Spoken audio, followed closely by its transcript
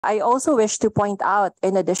I also wish to point out,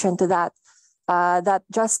 in addition to that, that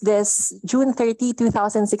just this June 30,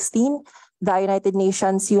 2016, the United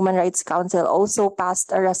Nations Human Rights Council also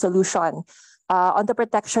passed a resolution on the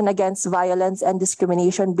protection against violence and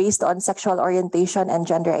discrimination based on sexual orientation and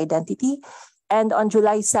gender identity. And on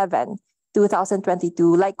July 7,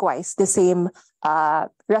 2022, likewise, the same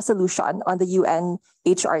resolution on the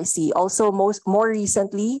UNHRC. Also, more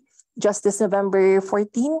recently, just this November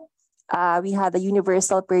 14, we had a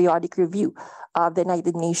Universal Periodic Review of the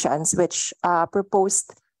United Nations, which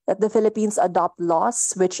proposed that the Philippines adopt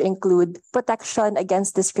laws which include protection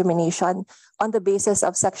against discrimination on the basis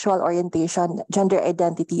of sexual orientation, gender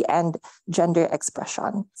identity, and gender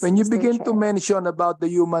expression. When you begin to mention about the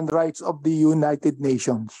human rights of the United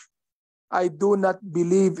Nations, I do not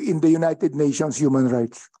believe in the United Nations human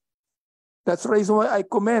rights. That's the reason why I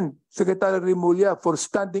commend Secretary Remulla for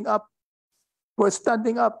standing up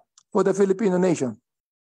for the Filipino nation.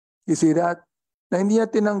 You see that? Na hindi niya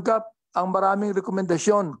tinanggap ang maraming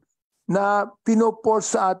rekomendasyon na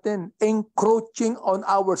pinoforce sa atin, encroaching on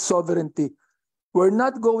our sovereignty. We're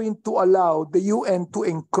not going to allow the UN to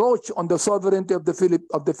encroach on the sovereignty of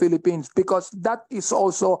the Philippines, because that is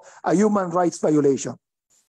also a human rights violation.